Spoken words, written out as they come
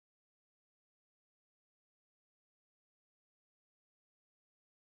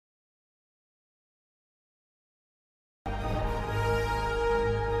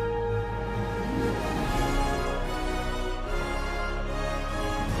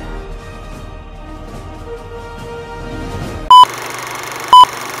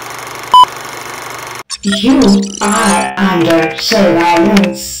You are under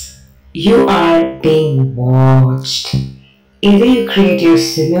surveillance. You are being watched. Either you create your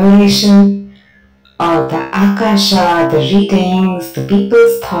simulation or the Akasha, the readings, the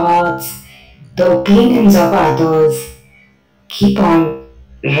people's thoughts, the opinions of others. Keep on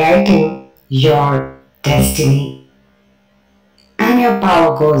writing your destiny. And your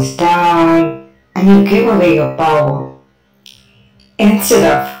power goes down and you give away your power. Instead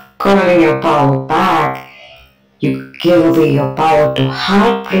of calling your power back, you give away your power to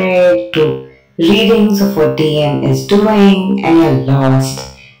heartbreak, to readings of what DM is doing, and you're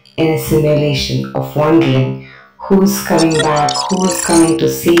lost in a simulation of wondering who's coming back, who's coming to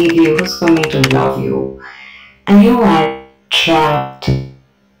save you, who's coming to love you, and you are trapped.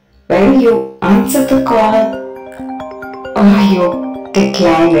 Will you answer the call or you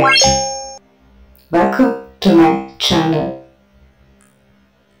decline it? Welcome to my channel.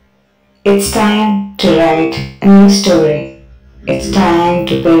 It's time to write a new story. It's time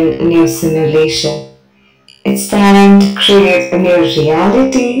to build a new simulation. It's time to create a new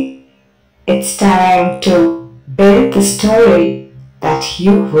reality. It's time to build the story that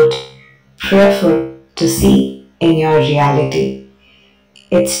you would prefer to see in your reality.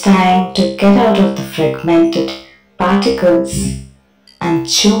 It's time to get out of the fragmented particles and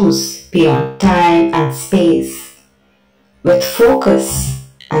choose beyond time and space with focus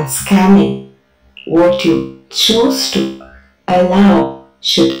and scanning. What you choose to allow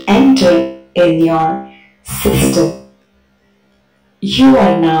should enter in your system. You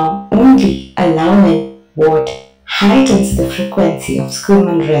are now only allowing what heightens the frequency of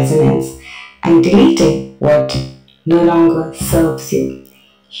Schumann resonance and deleting what no longer serves you.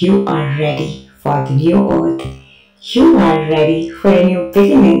 You are ready for the new earth. You are ready for a new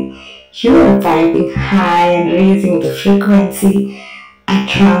beginning. You are vibing high and raising the frequency and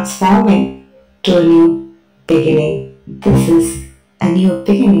transforming to a new beginning. This is a new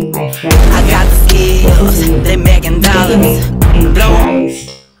beginning, my friend. I got the skills, they making dollars. In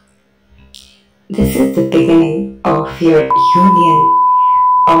Christ. This is the beginning of your union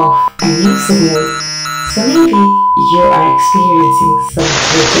of a new signal. So maybe you are experiencing some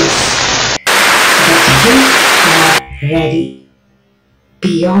glitches, but you are ready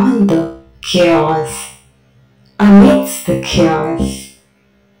beyond the chaos, amidst the chaos.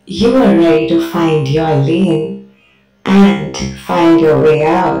 You are ready to find your lane and find your way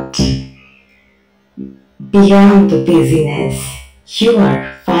out. Beyond the busyness, you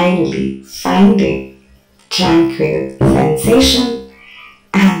are finally finding tranquil sensation,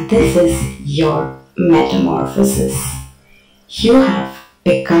 and this is your metamorphosis. You have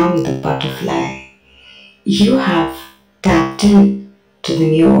become the butterfly. You have tapped in to the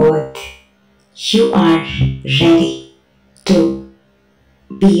new earth. You are ready to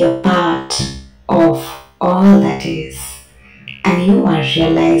be a part of all that is, and you are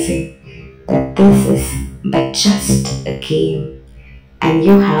realizing that this is but just a game, and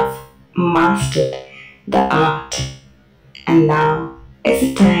you have mastered the art, and now is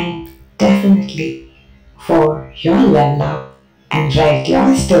the time definitely for your level up and write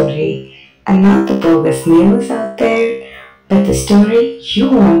your story, and not the bogus news out there, but the story you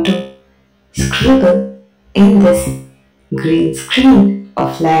want to scribble in this green screen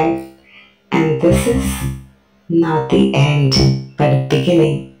of life. And this is not the end but a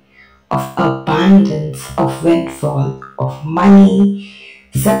beginning of abundance, of windfall, of money,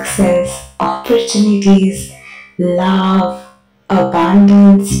 success, opportunities, love,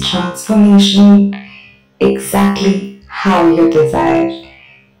 abundance, transformation, exactly how you desire.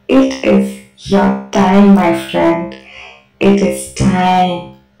 It is your time, my friend. It is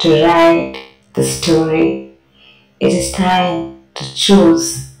time to write the story. It is time to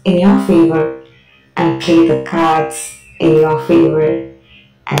choose in your favor and play the cards in your favor.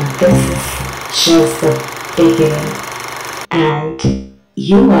 And this is just the beginning. And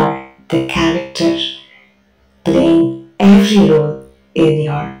you are the character playing every role in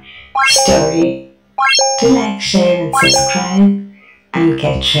your story. Do like, share and subscribe and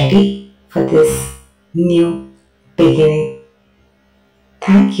get ready for this new beginning.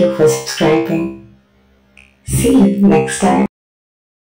 Thank you for subscribing. See you next time.